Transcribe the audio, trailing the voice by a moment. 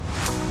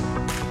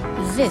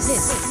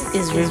This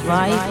is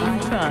Revive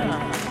and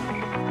Thrive.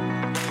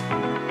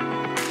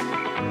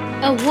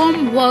 A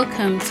warm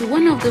welcome to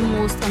one of the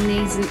most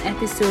amazing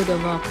episodes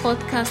of our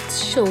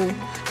podcast show,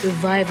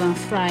 Revive and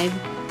Thrive,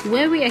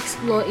 where we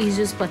explore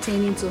issues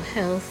pertaining to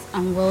health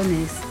and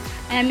wellness.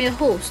 I am your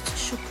host,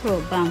 Shukro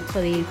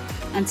Bankole,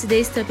 and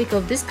today's topic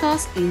of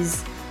discuss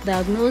is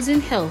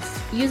Diagnosing Health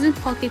using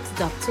Pocket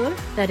Doctor,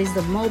 that is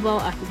the mobile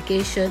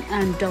application,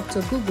 and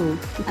Dr. Google.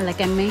 And like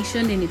I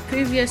mentioned in the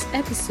previous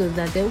episode,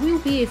 that there will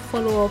be a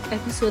follow-up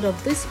episode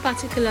of this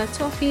particular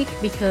topic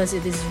because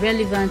it is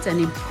relevant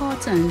and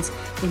important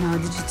in our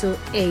digital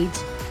age.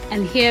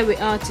 And here we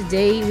are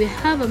today. We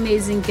have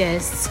amazing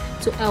guests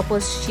to help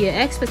us share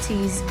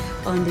expertise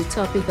on the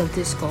topic of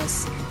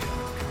discourse.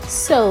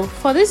 So,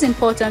 for this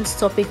important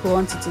topic we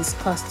want to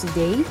discuss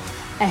today,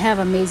 I have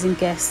amazing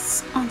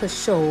guests on the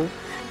show.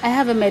 I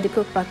have a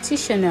medical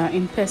practitioner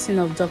in person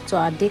of Dr.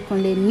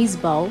 Adekunle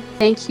Misbah.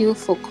 Thank you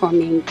for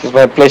coming. It's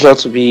my pleasure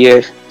to be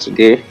here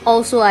today.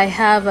 Also, I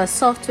have a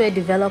software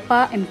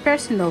developer in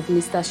person of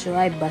Mr.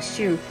 Shoaib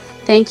Bashir.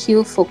 Thank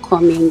you for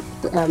coming,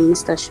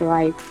 Mr.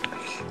 Shoaib.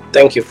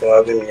 Thank you for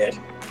having me here.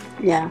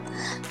 Yeah.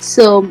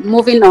 So,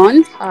 moving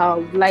on, I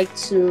would like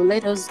to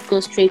let us go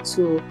straight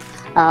to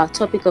our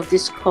topic of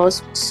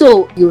discourse.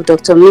 So, you,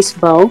 Dr.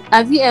 Misbah,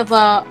 have you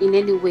ever, in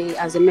any way,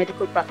 as a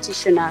medical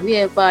practitioner, have you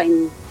ever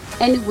in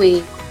any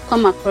way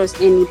come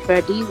across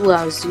anybody who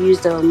has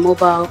used a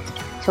mobile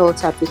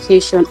health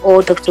application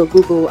or Dr.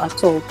 Google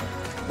at all?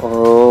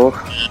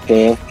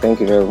 Okay, thank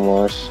you very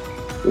much.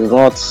 It's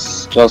not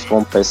just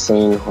one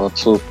person or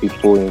two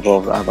people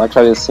involved. I've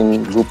actually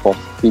seen a group of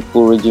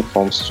people ranging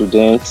from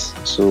students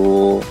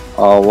to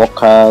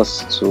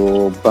workers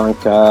to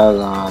bankers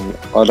and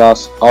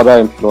other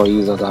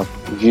employees that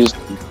have used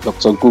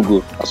Dr.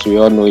 Google, as we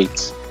all know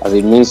it, as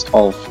a means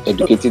of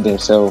educating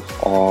themselves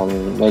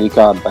on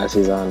medical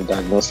advices and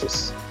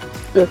diagnosis.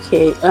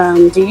 Okay.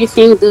 Do you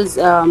think those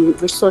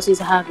resources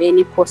have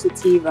any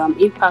positive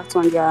impact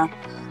on their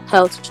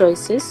health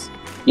choices?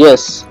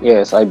 Yes,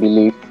 I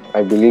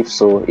believe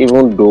so.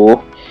 Even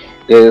though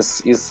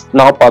it's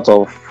now part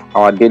of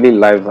our daily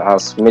life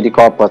as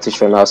medical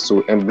practitioners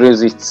to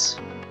embrace it,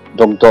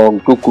 Dr.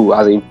 Google,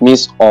 as a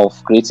means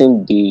of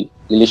creating the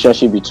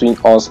relationship between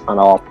us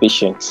and our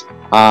patients.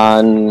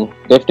 And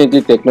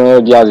definitely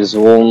technology has its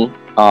own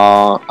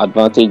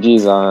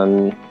advantages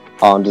and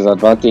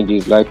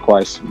disadvantages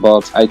likewise.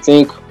 But I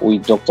think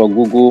with Dr.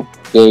 Google,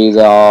 there is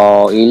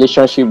a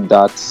relationship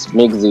that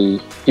makes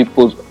the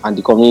people and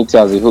the community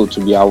as a whole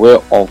to be aware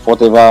of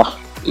whatever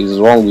is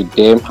wrong with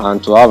them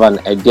and to have an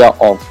idea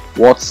of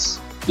what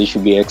they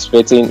should be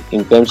expecting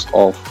in terms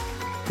of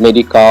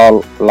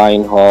medical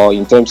line or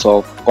in terms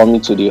of coming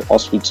to the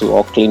hospital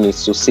or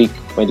clinics to seek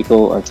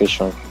medical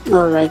attention.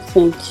 All right,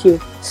 thank you.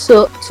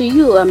 So to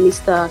you,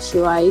 Mr.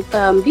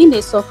 Shoaib, being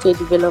a software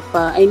developer,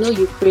 I know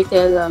you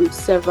created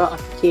several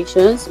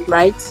applications,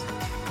 right?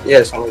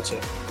 Yes, I'm with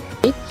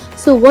you.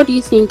 So what do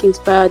you think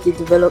inspired the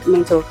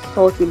development of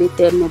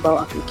health-related mobile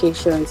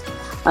applications,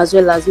 as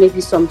well as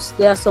maybe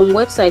there are some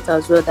websites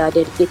as well that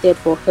are dedicated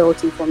for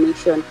health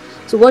information?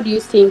 So what do you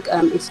think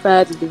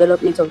inspired the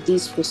development of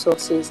these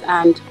resources,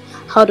 and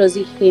how does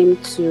it aim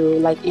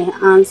to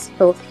enhance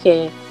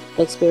healthcare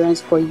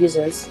experience for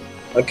users?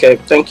 Okay,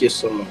 thank you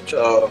so much.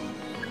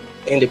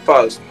 In the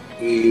past,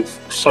 we've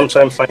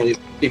sometimes find it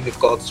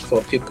difficult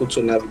for people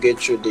to navigate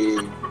through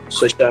the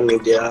social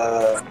media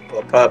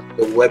or perhaps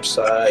the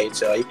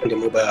websites or even the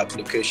mobile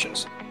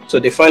applications. So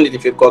they find it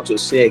difficult to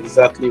see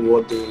exactly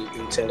what they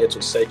intended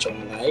to search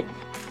online.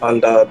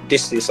 And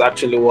this is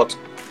actually what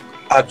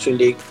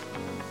actually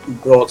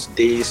brought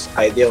this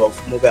idea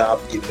of mobile app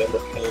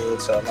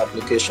development and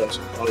applications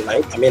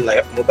online.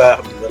 Like mobile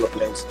app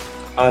development.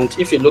 And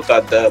if you look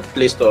at the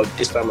Play Store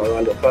this time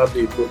around, or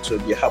probably you go to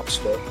the App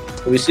Store,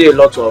 we see a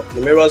lot of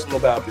numerous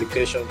mobile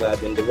applications that have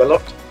been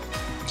developed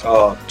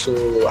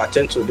to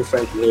attend to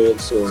different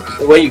needs. So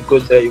when you go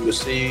there, you will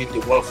see the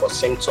one for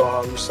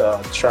symptoms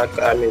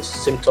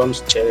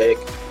symptoms check,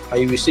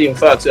 and you will see, in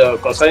fact,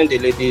 concerning the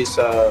ladies'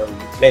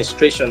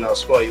 menstruation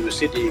as well, you will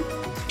see the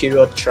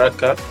period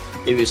tracker.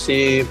 You will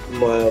see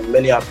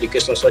many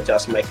applications such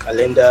as My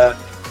Calendar.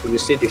 You will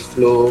see the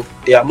flow.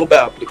 There are mobile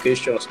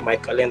applications, My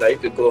Calendar.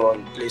 If you go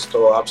on Play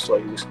Store, App Store,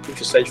 if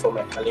you search for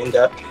My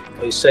Calendar,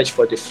 or you search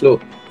for the flow,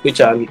 which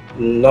are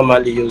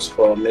normally used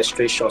for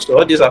menstruation. So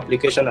all these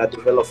applications are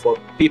developed for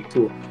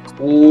people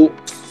who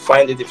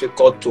find it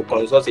difficult to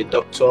consult a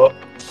doctor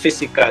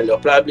physically, or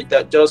probably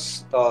that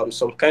just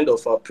some kind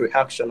of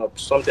pre-action or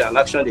something, an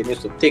action they need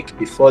to take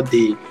before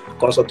the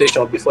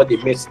consultation, before they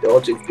meet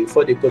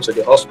before they go to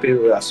the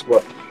hospital as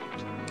well.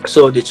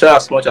 So they try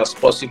as much as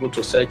possible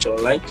to search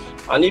online,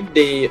 and if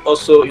they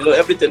also,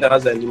 everything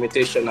has a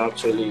limitation.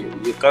 Actually,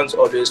 you can't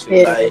always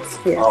rely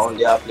on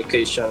the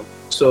application.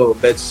 So,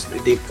 but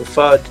they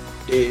provide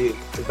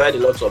a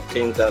lot of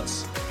things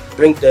that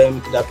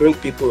bring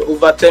people.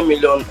 Over 10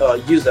 million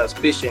users,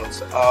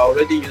 patients are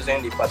already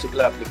using the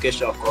particular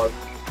application called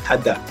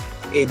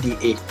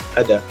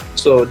ADA.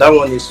 So that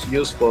one is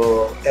used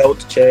for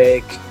health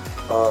check,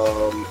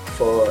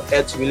 for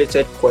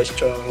health-related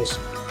questions,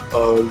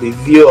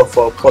 review of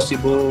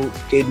possible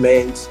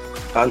ailments,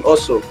 and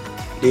also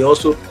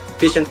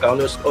patient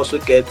can also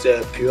get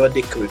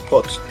periodic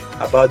reports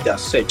about their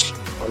search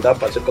on that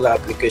particular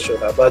application,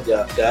 about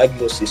their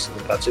diagnosis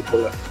in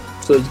particular.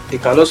 So they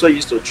can also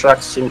use to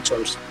track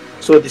symptoms.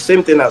 So the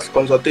same thing as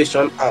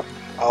consultation app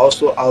are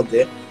also out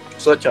there,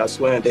 such as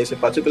when there's a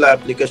particular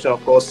application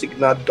called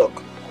Signal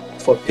Doc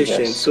for patients.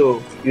 Yes.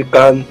 So you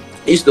can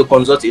use to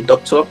consult a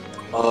doctor,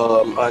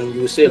 and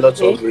you see a lot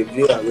of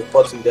review and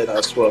reporting there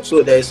as well.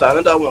 So there is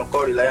another one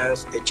called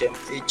Reliance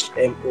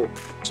HMO.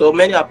 So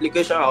many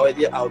applications are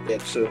already out there.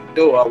 So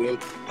though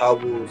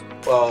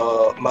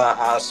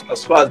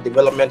as far as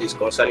development is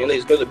concerned,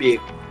 it's going to be a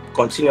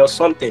continuous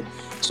something.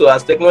 So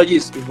as technology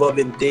is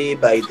evolving day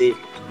by day,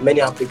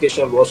 many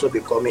applications will also be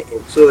coming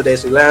in. So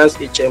there's Reliance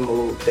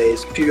HMO,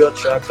 there's period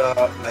tracker,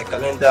 like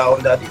calendar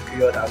under the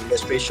period and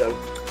menstruation.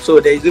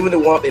 So there is even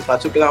a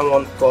particular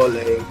one called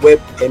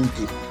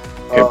WebMD,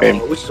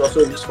 which is also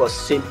used for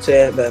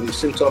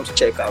symptoms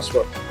check as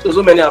well.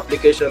 So many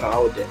applications are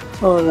out there.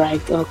 All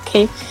right.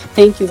 Okay.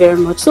 Thank you very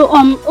much. So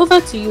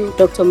over to you,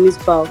 Dr.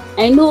 Misbah.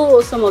 I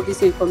know some of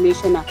this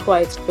information are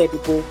quite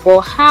credible,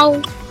 but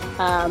how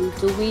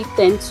do we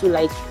tend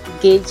to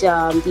gauge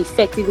the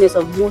effectiveness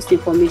of most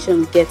information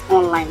we get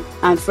online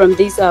and from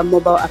this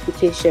mobile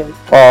application?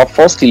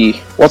 Firstly,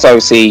 what I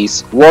would say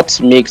is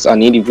what makes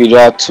an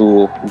individual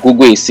to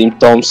Google his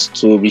symptoms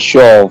to be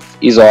sure of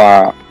his or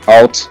her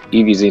health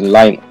if he's in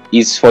line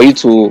is for you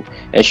to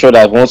ensure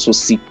that once to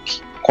seek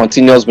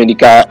continuous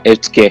medical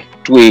health care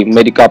through a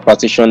medical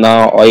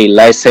practitioner or a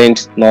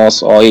licensed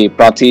nurse or a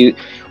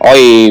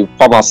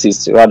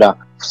pharmacist rather.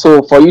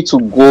 So for you to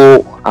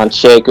go and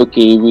check,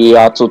 okay, we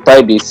are to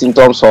type the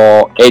symptoms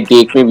or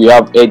headache, maybe you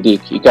have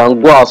headache, you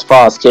can go as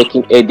far as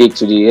checking headache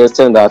to the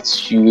extent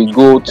that you will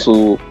go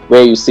to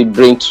where you see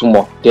brain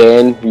tumor.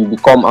 Then you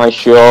become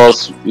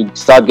anxious, you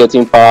start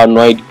getting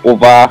paranoid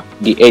over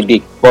the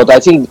headache. But I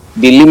think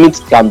the limit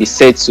can be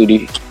set to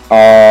the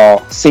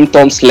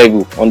symptoms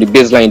level on the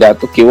baseline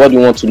that, okay, what do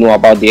you want to know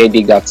about the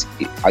headache that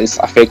is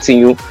affecting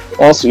you?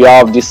 Once you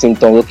have this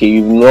symptom, okay,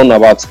 you've known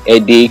about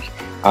headache,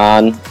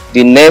 and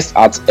the next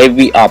at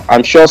every app,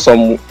 I'm sure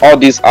all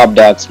these apps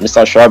that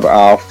Mr. Schwab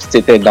have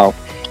stated down,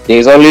 there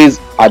is always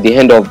at the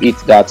end of it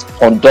that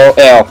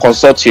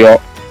consult your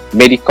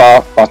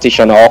medical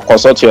practitioner or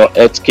consult your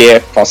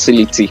healthcare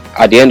facility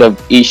at the end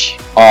of each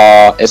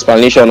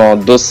explanation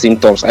on those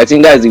symptoms. I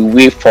think that is the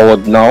way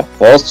forward now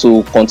for us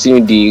to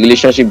continue the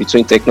relationship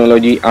between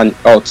technology and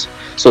health.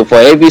 So for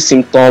every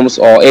symptoms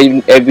or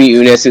every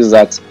illnesses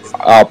that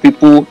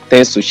people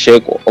tend to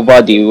check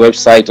over the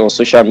website or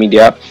social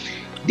media,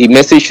 the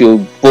message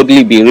should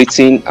boldly be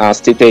written and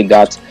stated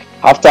that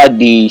after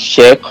the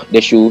check,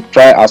 they should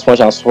try as much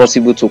as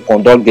possible to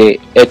conduct the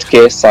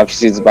healthcare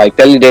services by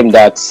telling them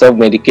that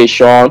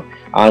self-medication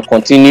and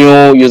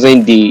continue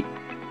using the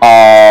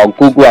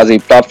Google as a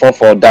platform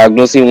for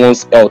diagnosing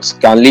one's health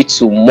can lead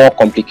to more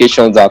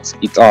complications that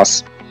it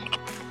has.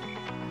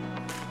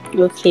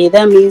 Okay,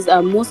 that means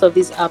most of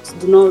these apps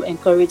do not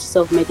encourage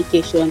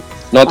self-medication.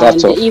 Not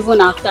at all. Even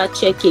after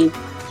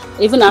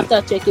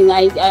checking,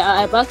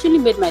 I've actually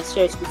made my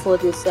search before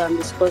this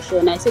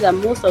discussion. I say that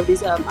most of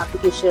these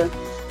applications,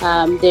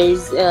 there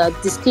is a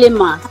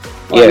disclaimer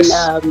on,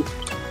 Yes.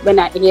 When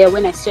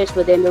I search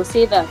for them, they'll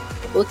say that,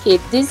 okay,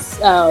 this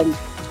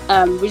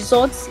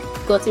results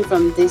gotten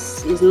from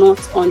this is not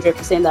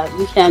 100%, that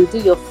you can do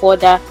your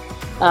further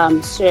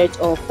search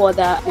or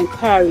further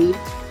inquiry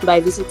by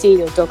visiting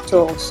your doctor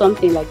or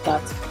something like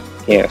that.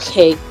 Yes.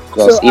 Okay.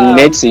 Because in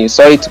medicine,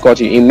 sorry to cut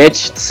you, in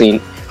medicine,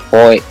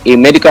 for a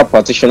medical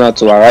practitioner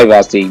to arrive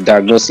at the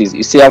diagnosis,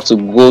 you still have to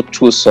go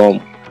through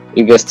some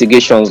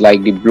investigations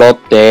like the blood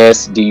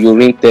test, the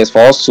urine test, for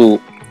us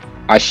to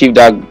achieve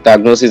that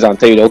diagnosis and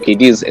tell you, okay,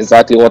 this is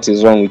exactly what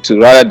is wrong with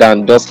you, rather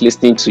than just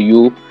listening to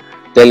you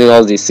telling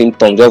us the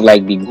symptoms, just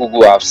like the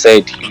Google have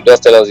said. You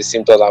just tell us the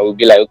symptoms and we'll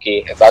be like,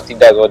 okay, exactly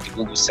that's what the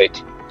Google said.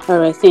 All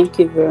right, thank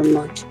you very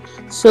much.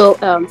 So,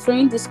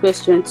 throwing this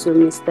question to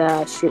Mr.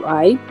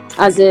 Shuai,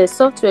 as a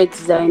software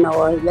designer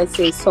or let's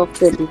say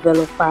software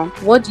developer,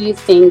 what do you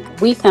think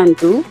we can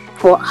do,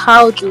 or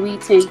how do we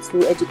tend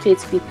to educate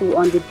people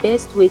on the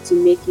best way to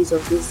make use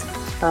of these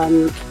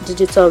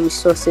digital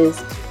resources?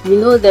 We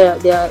know there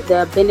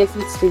are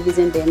benefits to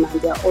using them,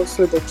 and there are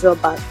also the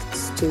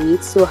drawbacks to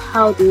it. So,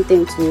 how do you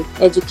tend to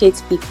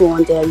educate people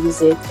on their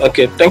usage?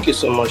 Okay, thank you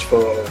so much for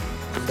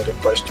the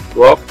question.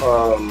 Well,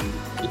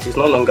 it is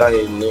no longer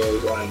a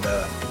news, and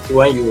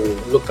when you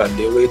look at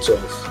the rate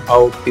of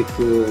how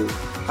people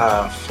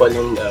are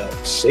falling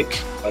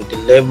sick and the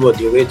level,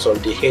 the rates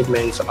of the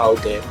ailments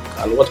out there,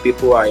 and what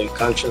people are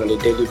encountering on a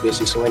daily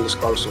basis when it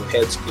comes to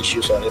health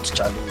issues or health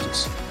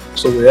challenges.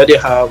 So we already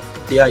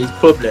there is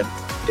problem.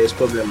 There's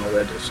problem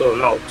already. So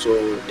now,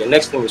 the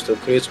next thing is to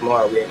create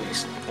more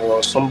awareness.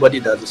 Or somebody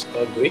that is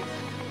hungry,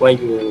 when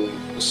you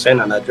send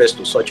an address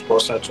to such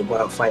person to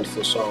go and find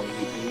food, so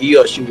he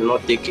or she will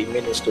not take a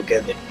minute to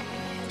get there.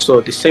 So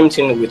the same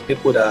thing with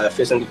people that are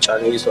facing the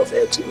challenges of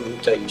health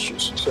mental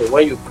issues. So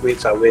when you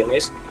create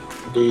awareness,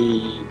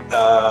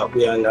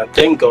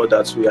 thank God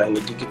that we are in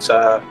a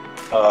digital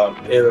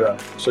era,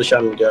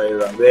 social media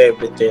era, where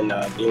everything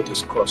being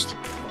discussed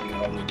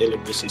on a daily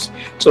basis.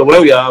 So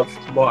when we have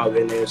more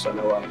awareness on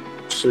our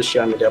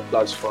social media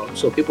platform,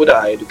 so people that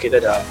are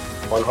educated are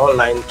on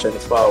online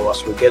 24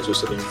 hours will get to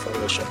see the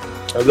information.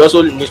 And we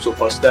also need to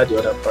consider the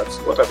other parts.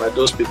 What about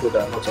those people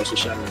that are not on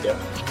social media?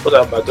 What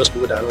about those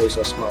people that are not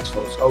using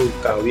smartphones? How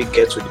can we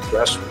get to the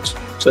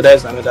grassroots? So that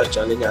is another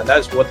challenge, and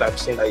that's what I'm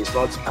saying, that it's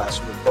not as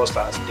robust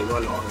as the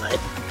one online.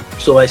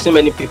 So I see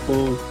many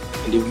people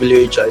in the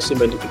village, I see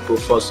many people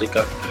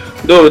forsaken.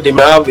 Though they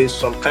may have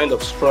some kind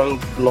of strong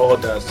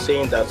blood that's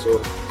saying that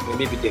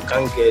maybe they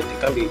can't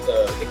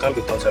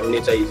be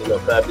contaminated easily, or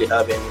probably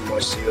have any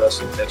more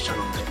serious infection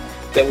on them.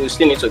 Then we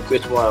still need to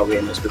create more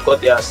awareness,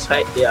 because they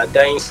are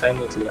dying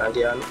silently and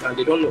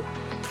they don't know.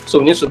 So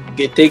we need to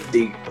take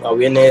the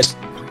awareness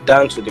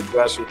down to the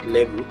grassroots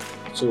level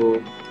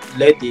to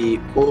let the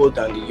old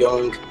and the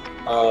young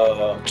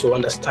to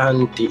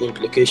understand the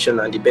implication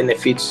and the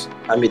benefits.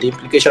 The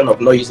implication of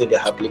not using the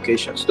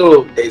applications.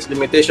 So there is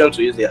limitation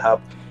to use the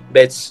app,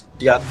 but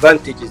the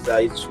advantage is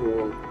that it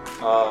will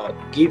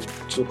give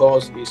to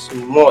us is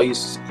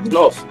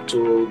enough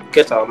to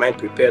get our mind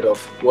prepared of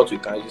what we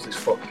can use this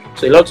for.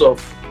 So a lot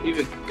of, if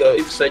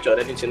you search on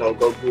anything on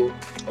Google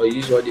or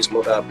use all these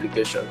mobile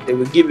applications, they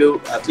will give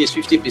you at least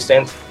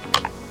 50%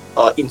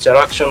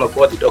 interaction of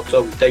what the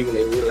doctor will tell you in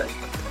a real life.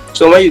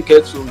 So when you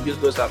get to use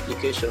those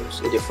applications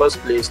in the first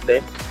place,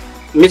 then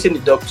meeting the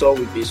doctor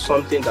will be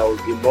something that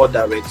will be more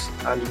direct,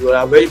 and you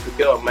are very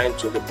prepared of mind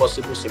to the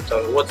possible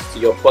symptoms, what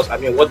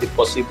the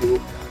possible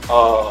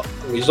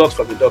results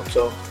from the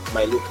doctor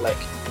might look like.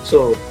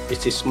 So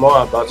it is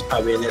more about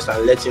awareness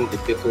and letting the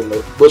people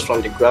know, both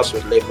from the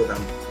grassroots level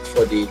and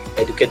for the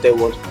educated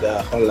ones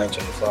that are online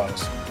 24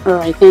 hours. All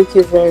right, thank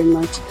you very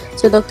much.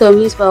 So Dr.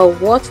 Misbah,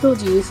 what role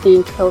do you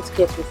think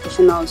healthcare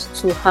professionals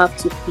to have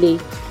to play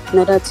in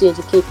order to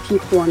educate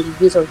people on the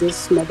use of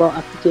this mobile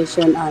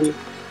application and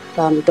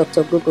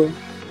Dr. Google?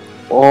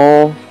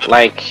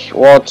 Like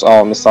what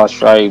Mr.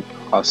 Shrive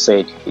have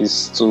said,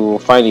 is to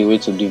find a way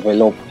to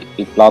develop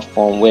a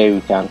platform where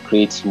we can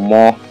create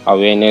more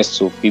awareness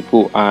to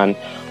people. And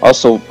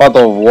also part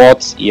of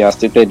what he has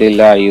stated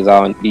earlier is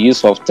the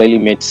use of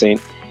telemedicine,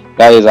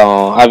 that is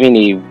having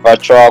a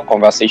virtual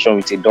conversation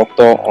with a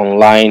doctor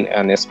online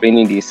and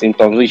explaining the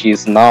symptoms, which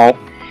is now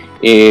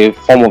a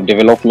form of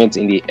development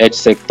in the health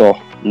sector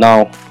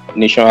now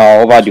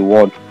nationwide over the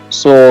world.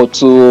 So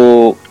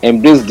to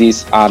embrace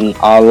this and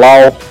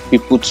allow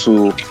people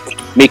to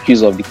make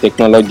use of the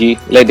technology,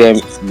 let them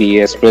be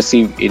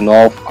expressive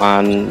enough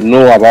and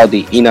know about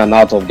the in and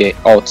out of their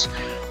health.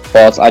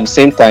 But at the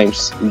same time,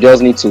 we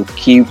just need to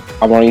keep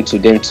hammering to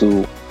them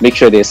to make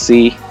sure they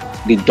see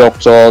the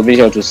doctor, make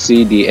sure to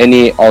see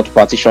any health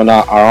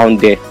practitioner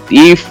around there.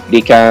 If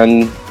they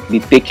can be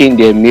taking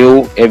their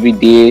meal every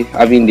day,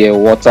 having their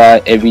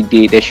water every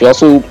day, they should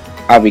also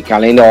have a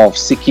calendar of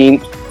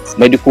seeking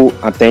medical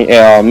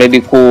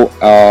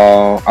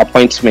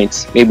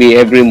appointments, maybe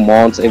every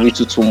month, every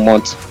 2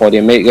 months, for the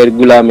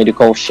regular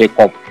medical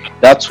checkup.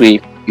 That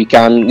way we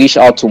can reach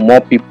out to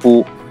more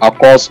people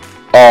across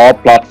all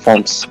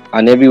platforms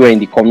and everywhere in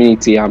the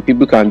community, and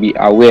people can be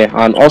aware.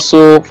 And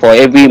also for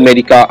every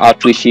medical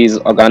outreaches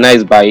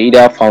organized by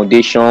either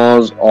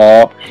foundations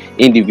or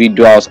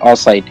individuals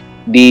outside,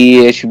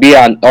 there should be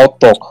an health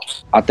talk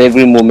at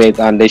every moment,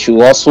 and this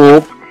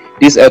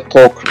health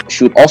talk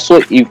should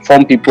also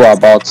inform people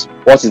about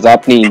what is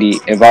happening in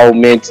the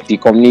environment, the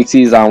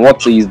communities, and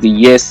what is the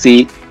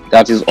hearsay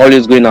that is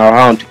always going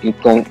around in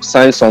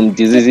concerning some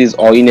diseases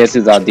or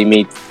illnesses that they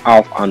may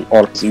have and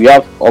all. So we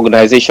have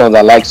organizations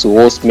that like to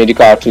host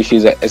medical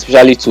outreaches,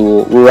 especially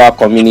to rural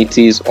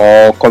communities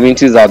or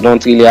communities that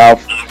don't really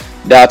have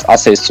that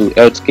access to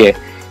healthcare.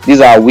 These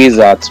are ways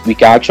that we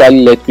can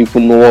actually let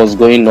people know what's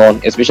going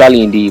on,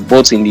 especially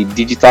both in the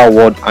digital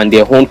world and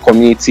their own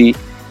community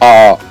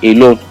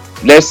alone.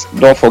 Let's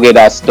don't forget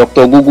that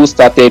Dr. Google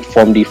started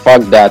from the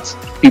fact that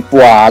people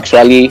are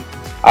actually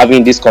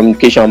having this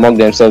communication among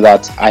themselves,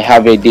 that I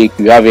have a headache,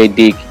 you have a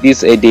headache,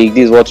 this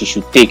is what you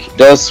should take,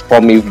 just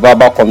from a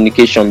verbal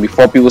communication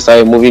before people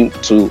started moving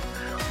to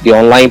the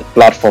online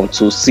platform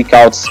to seek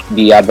out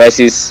the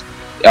advices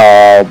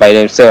by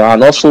themselves.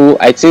 And also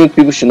I think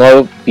people should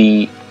not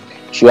be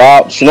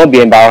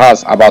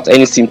embarrassed about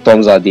any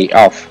symptoms that they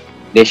have.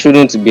 They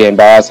shouldn't be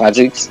embarrassed. I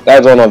think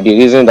that's one of the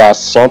reasons that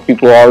some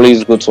people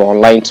always go to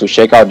online to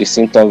check out the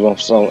symptoms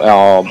of some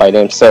by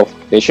themselves.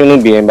 They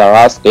shouldn't be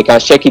embarrassed. They can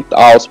check it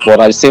out,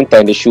 but at the same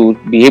time, they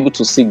should be able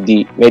to seek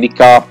the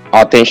medical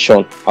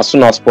attention as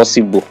soon as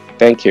possible.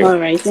 Thank you. All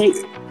right.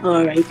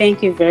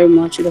 Thank you very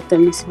much, Dr.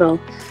 Misbah.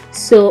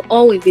 So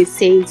all we've been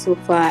saying so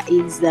far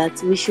is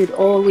that we should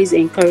always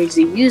encourage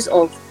the use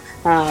of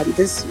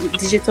these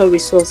digital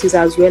resources,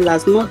 as well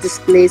as not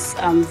displace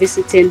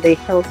visiting the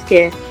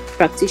healthcare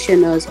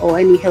practitioners or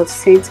any health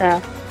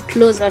center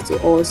closer to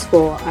us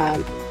for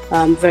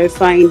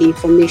verifying the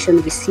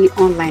information we see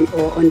online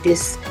or on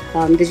these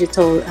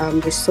digital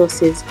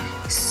resources.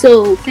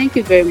 So thank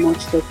you very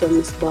much, Dr.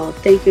 Misbah.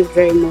 Thank you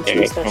very much,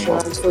 Mr.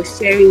 Shalan, for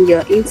sharing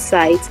your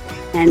insights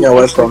and You're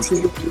welcome.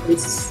 expertise on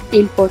this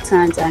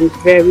important and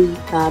very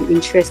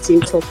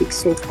interesting topic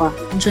so far.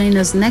 Join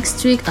us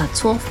next week at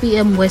 12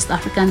 p.m. West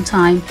African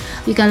time.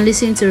 You can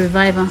listen to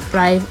Revive and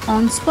Thrive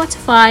on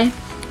Spotify,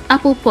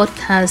 Apple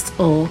Podcast,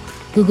 or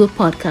Google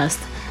Podcast.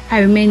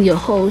 I remain your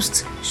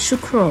host,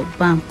 Shukro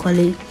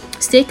Bankole.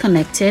 Stay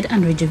connected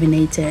and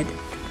rejuvenated.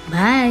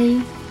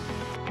 Bye.